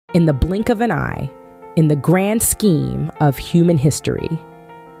in the blink of an eye, in the grand scheme of human history.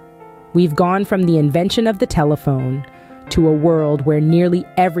 We've gone from the invention of the telephone to a world where nearly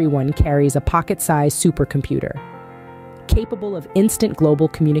everyone carries a pocket-sized supercomputer, capable of instant global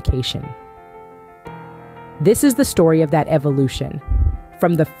communication. This is the story of that evolution,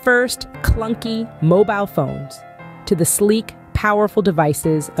 from the first clunky mobile phones to the sleek, powerful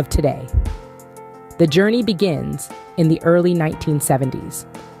devices of today. The journey begins in the early 1970s.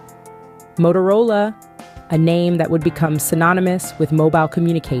 Motorola, a name that would become synonymous with mobile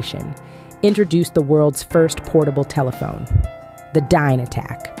communication, introduced the world's first portable telephone, the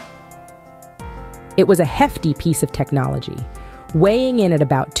Dynatac. It was a hefty piece of technology, weighing in at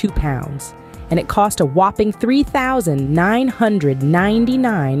about 2 pounds, and it cost a whopping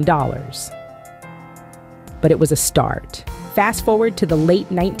 $3,999. But it was a start. Fast forward to the late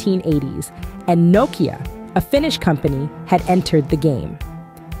 1980s, and Nokia, a Finnish company, had entered the game.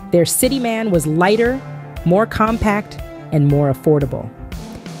 Their CityMan was lighter, more compact, and more affordable.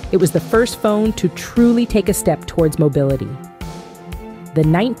 It was the first phone to truly take a step towards mobility. The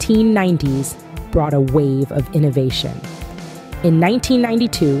 1990s brought a wave of innovation. In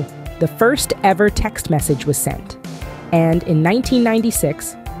 1992, the first ever text message was sent. And in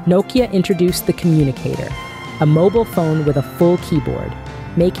 1996, Nokia introduced the Communicator, a mobile phone with a full keyboard,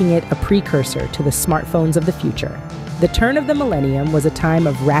 making it a precursor to the smartphones of the future. The turn of the millennium was a time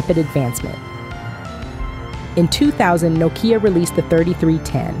of rapid advancement. In 2000, Nokia released the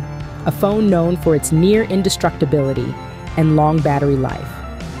 3310, a phone known for its near indestructibility and long battery life.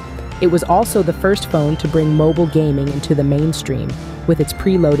 It was also the first phone to bring mobile gaming into the mainstream with its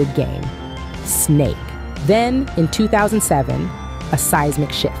preloaded game, Snake. Then, in 2007, a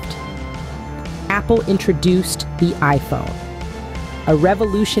seismic shift. Apple introduced the iPhone, a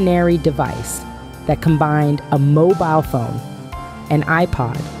revolutionary device that combined a mobile phone, an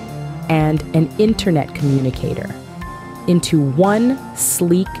iPod, and an internet communicator into one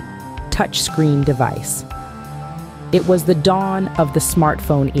sleek touchscreen device. It was the dawn of the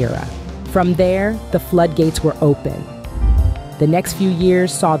smartphone era. From there, the floodgates were open. The next few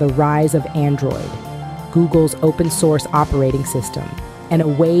years saw the rise of Android, Google's open source operating system, and a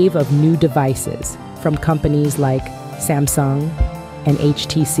wave of new devices from companies like Samsung and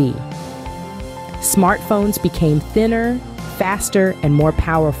HTC. Smartphones became thinner, faster, and more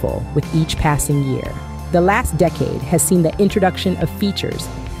powerful with each passing year. The last decade has seen the introduction of features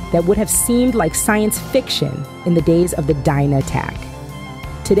that would have seemed like science fiction in the days of the Dynatac.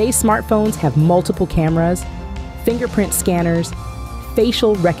 Today's smartphones have multiple cameras, fingerprint scanners,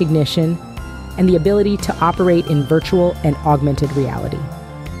 facial recognition, and the ability to operate in virtual and augmented reality.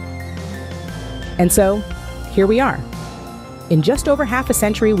 And so, here we are. In just over half a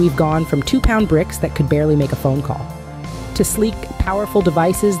century, we've gone from 2-pound bricks that could barely make a phone call, to sleek, powerful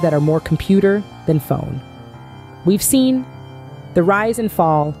devices that are more computer than phone. We've seen the rise and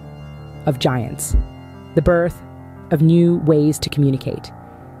fall of giants, the birth of new ways to communicate,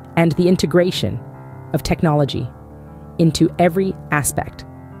 and the integration of technology into every aspect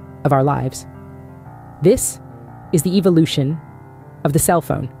of our lives. This is the evolution of the cell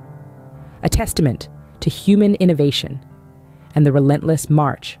phone, a testament to human innovation and the relentless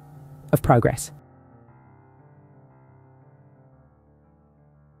march of progress.